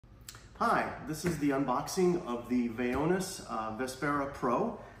Hi, this is the unboxing of the Vaonis Vespera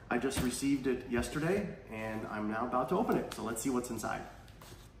Pro. I just received it yesterday and I'm now about to open it. So let's see what's inside.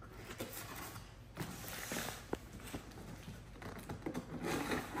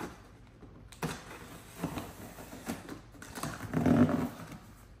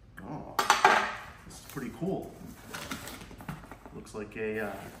 Oh, this is pretty cool. Looks like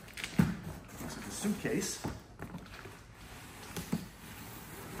a suitcase.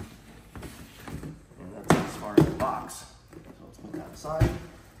 As far as the box. So let's put that aside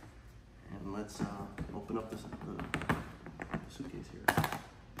and let's open up the suitcase here.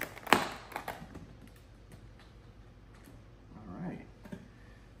 All right.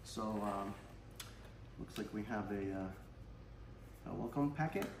 So looks like we have a welcome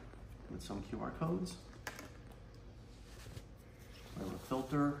packet with some QR codes. We have a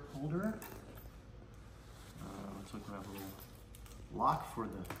filter holder. Looks like we have a little lock for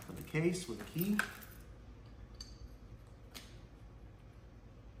the case with a key.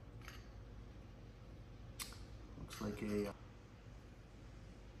 Like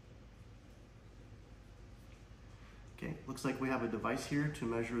okay, looks like we have a device here to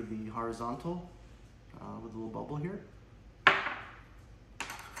measure the horizontal with a little bubble here. Looks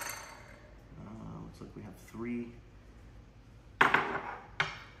like we have 3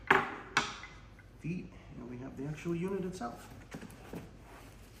 feet, and we have the actual unit itself.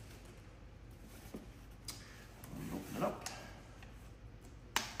 Open it up.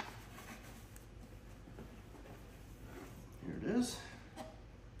 Here it is.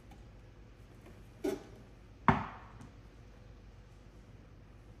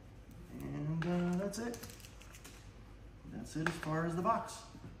 And that's it. That's it as far as the box.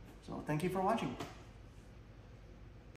 So thank you for watching.